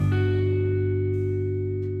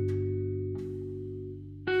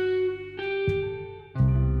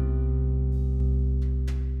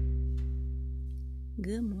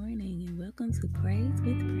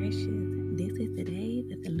precious. This is the day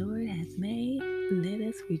that the Lord has made. Let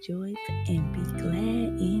us rejoice and be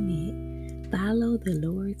glad in it. Follow the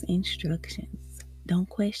Lord's instructions. Don't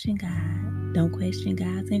question God. Don't question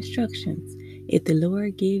God's instructions. If the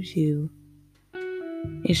Lord gives you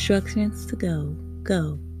instructions to go,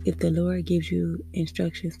 go. If the Lord gives you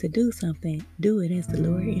instructions to do something, do it as the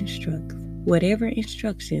Lord instructs. Whatever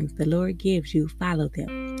instructions the Lord gives you, follow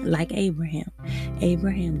them. Like Abraham.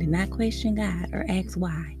 Abraham did not question God or ask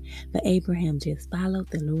why, but Abraham just followed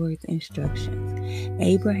the Lord's instructions.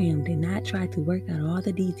 Abraham did not try to work out all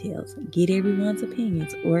the details, get everyone's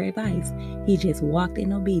opinions or advice. He just walked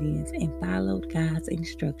in obedience and followed God's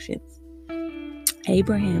instructions.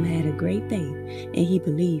 Abraham had a great faith and he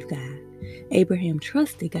believed God. Abraham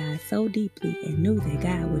trusted God so deeply and knew that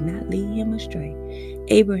God would not lead him astray.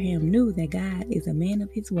 Abraham knew that God is a man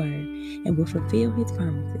of his word and will fulfill his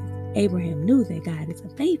promises. Abraham knew that God is a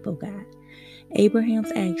faithful God.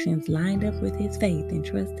 Abraham's actions lined up with his faith and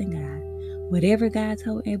trust in God. Whatever God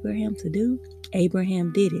told Abraham to do,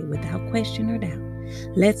 Abraham did it without question or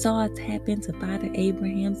doubt. Let's all tap into Father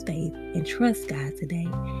Abraham's faith and trust God today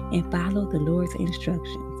and follow the Lord's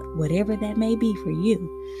instructions, whatever that may be for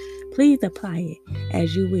you. Please apply it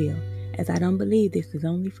as you will, as I don't believe this is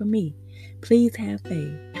only for me. Please have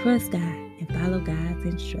faith, trust God, and follow God's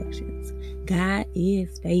instructions. God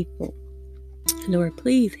is faithful. Lord,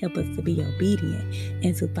 please help us to be obedient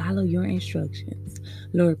and to follow your instructions.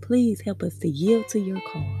 Lord, please help us to yield to your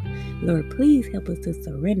call. Lord, please help us to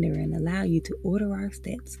surrender and allow you to order our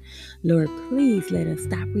steps. Lord, please let us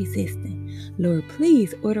stop resisting. Lord,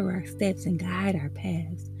 please order our steps and guide our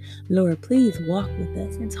paths. Lord, please walk with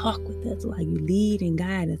us and talk with us while you lead and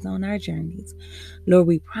guide us on our journeys. Lord,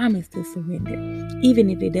 we promise to surrender, even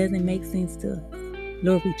if it doesn't make sense to us.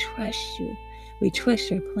 Lord, we trust you. We trust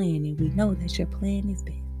your plan and we know that your plan is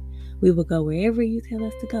best. We will go wherever you tell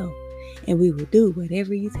us to go and we will do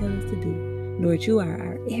whatever you tell us to do. Lord, you are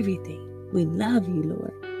our everything. We love you,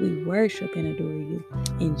 Lord. We worship and adore you.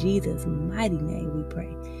 In Jesus' mighty name we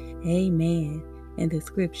pray. Amen. And the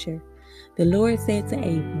scripture, the Lord said to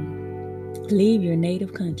Abram, leave your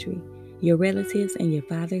native country, your relatives and your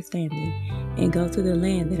father's family, and go to the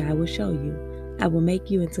land that I will show you. I will make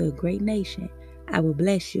you into a great nation. I will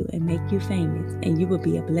bless you and make you famous, and you will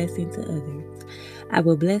be a blessing to others. I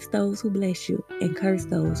will bless those who bless you and curse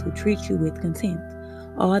those who treat you with contempt.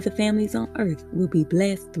 All the families on earth will be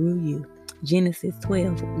blessed through you. Genesis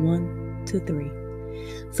 12,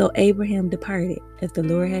 1-3. So Abraham departed as the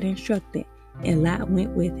Lord had instructed, and Lot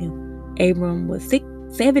went with him. Abram was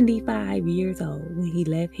 75 years old when he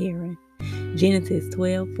left Haran. Genesis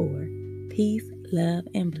 12:4. Peace, love,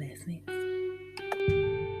 and blessing.